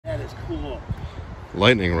cool.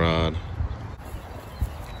 Lightning rod.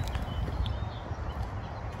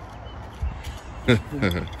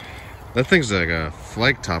 That thing's like a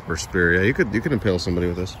flag topper spear. Yeah, you could impale somebody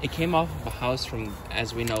with this. It came off of a house from,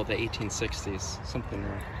 as we know, the 1860s, something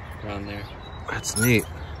around there. That's neat.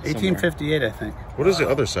 1858, I think. What does the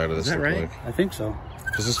other side of this look right? like? I think so.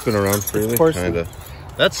 Does this spin around freely? Kinda.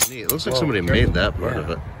 That's neat. It looks like somebody made that part of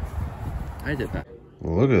it. I did that.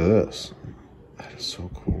 Look at this. That is so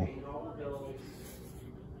cool.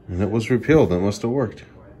 And it was repealed. That must have worked.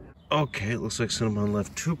 Okay, it looks like Cinnabon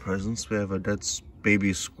left 2 presents. We have a dead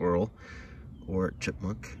baby squirrel or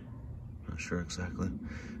chipmunk. Not sure exactly.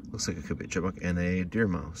 Looks like it could be a chipmunk and a deer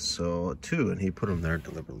mouse. So 2, and he put them there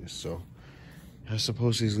deliberately. So I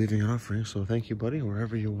suppose he's leaving an offering. So thank you, buddy,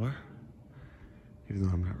 wherever you are. Even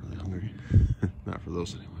though I'm not really hungry. Not for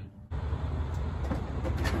those anyway.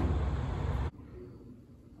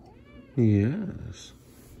 Yes.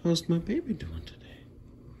 How's my baby doing today?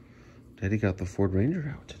 Daddy got the Ford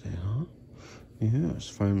Ranger out today, huh? Yes,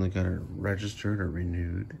 finally got it registered or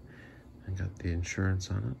renewed. And got the insurance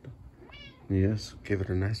on it. Yes, gave it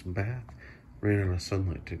a nice bath. Ran out of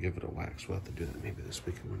sunlight to give it a wax. We'll have to do that maybe this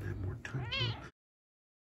weekend when I have more time.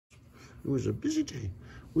 It was a busy day.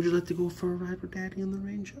 Would you like to go for a ride with Daddy in the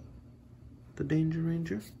Ranger? The Danger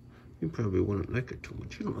Ranger? You probably wouldn't like it too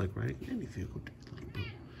much. You don't like riding in any vehicle, do you, little boo?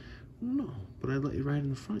 No, but I'd let you ride in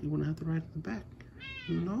the front. You wouldn't have to ride in the back.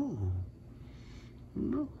 No.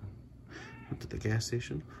 No. Went to the gas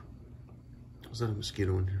station. Was that a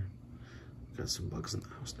mosquito in here? Got some bugs in the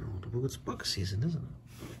house now. It's bug season, isn't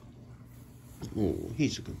it? Oh,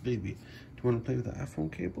 he's a good baby. Do you want to play with the iPhone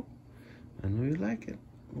cable? I know you like it.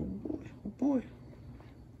 Oh boy, oh boy.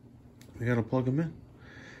 We gotta plug him in.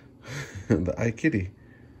 The iKitty.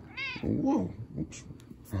 Whoa. Oops.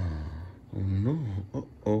 Oh no.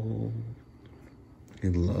 Uh-oh. He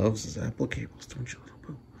loves his Apple cables, don't you, little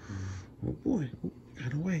boo? Oh boy. Oh,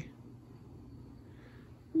 got away.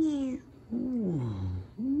 Yeah.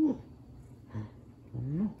 Whoa. Oh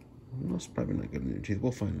no. Oh, that's probably not good in your teeth.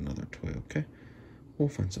 We'll find another toy, okay? We'll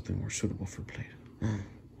find something more suitable for play. Oh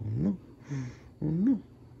no. Oh no.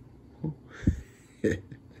 Oh.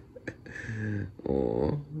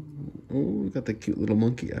 Oh, we got the cute little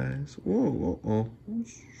monkey eyes. Whoa, oh.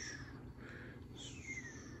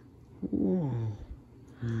 Whoa.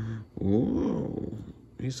 Whoa.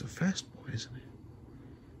 He's a fast boy, isn't he?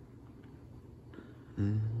 Oh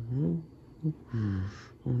no.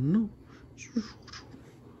 Oh no.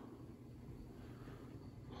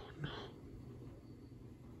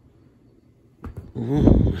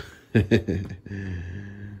 Whoa.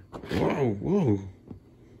 Whoa.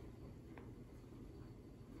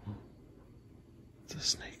 It's a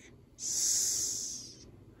snake.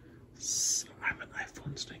 I'm an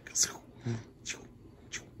iPhone snake.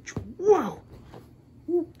 Whoa.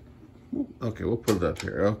 Okay, we'll put it up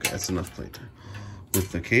here. Okay, that's enough playtime.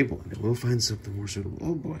 With the cable in it, we'll find something more suitable.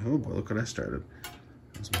 Oh boy, look what I started.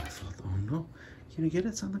 That was my fault. Oh no. Can you get it?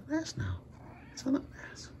 It's on the grass now. It's on the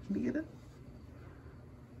grass. Can you get it?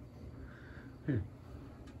 Here.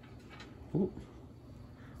 Oh.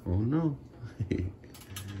 Oh no.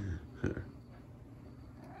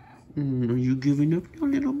 Are you giving up, you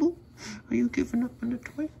little boo? Are you giving up on the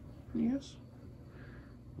toy? Yes.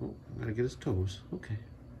 Oh, I gotta get his toes. Okay.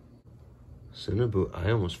 Cinnabon,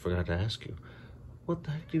 I almost forgot to ask you. What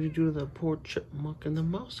the heck did you do to that poor chipmunk in the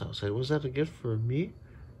mouse outside? Was that a gift for me?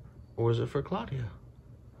 Or was it for Claudia?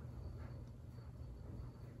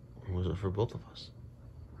 Or was it for both of us?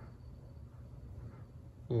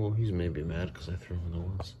 Well, he's maybe mad because I threw him in the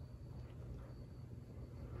woods.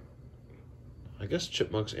 I guess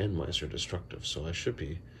chipmunks and mice are destructive, so I should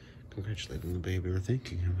be congratulating the baby or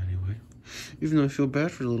thanking him anyway. Even though I feel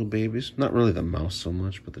bad for the little babies. Not really the mouse so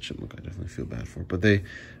much, but the chipmunk I definitely feel bad for. But they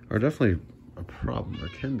are definitely a problem, or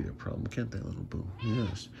can be a problem, can't they, little boo?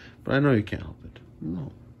 Yes. But I know you can't help it.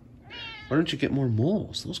 No. Why don't you get more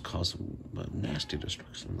moles? Those cause some nasty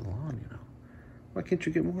destruction in the lawn, you know. Why can't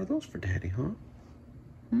you get more of those for Daddy, huh?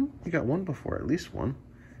 You got one before, at least one.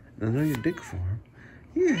 And I know you dig for him.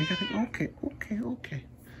 Yeah, I got it. Okay.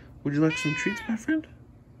 Would you like some treats, my friend?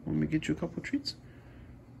 Want me to get you a couple treats?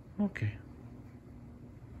 Okay.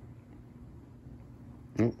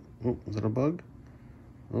 Oh, is that a bug?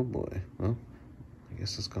 Oh boy. Well, I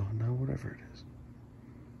guess it's gone now, whatever it is.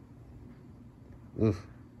 Oof.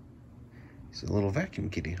 He's a little vacuum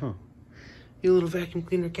kitty, huh? You little vacuum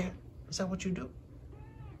cleaner cat? Is that what you do?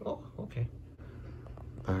 Oh, okay.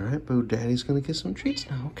 All right, boo. Daddy's gonna get some treats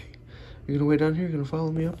now, okay? You're gonna wait down here? You're gonna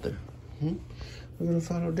follow me up there? We're gonna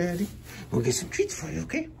follow Daddy. We'll get some treats for you,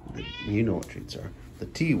 okay? You know what treats are. The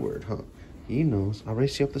T word, huh? He knows. I'll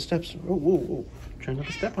race you up the steps. Whoa, whoa, whoa. Try not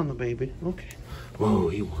to step on the baby. Okay. Whoa,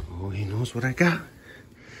 he knows what I got.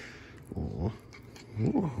 Oh,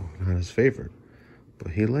 whoa, not his favorite,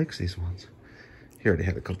 but he likes these ones. He already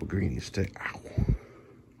had a couple greenies today. Ow.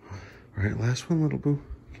 All right, last one, little boo.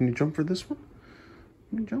 Can you jump for this one?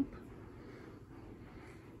 Can you jump?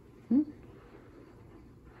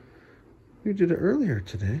 You did it earlier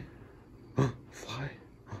today. Oh, fly.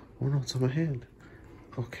 Oh no, it's on my hand.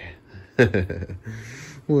 Okay.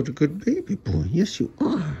 What a good baby boy. Yes, you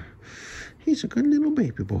are. He's a good little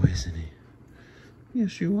baby boy, isn't he?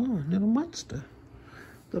 Yes, you are. Little monster.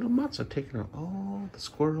 Little monster taking out all the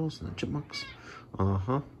squirrels and the chipmunks.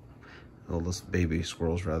 Uh-huh. All those baby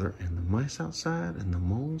squirrels, rather. And the mice outside and the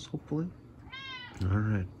moles, hopefully. All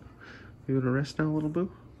right. You gonna rest now, little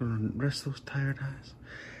boo? Gonna rest those tired eyes?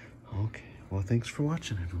 Okay. Well, thanks for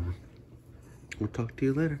watching, everyone. We'll talk to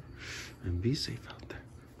you later. And be safe out there.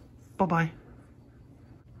 Bye-bye.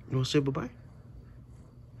 You want to say bye-bye?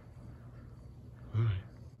 All right.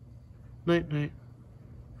 Night-night.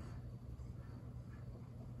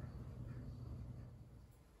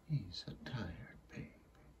 He's a tired baby.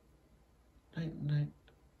 Night-night.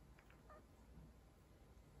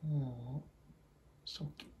 Oh,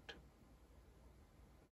 so cute.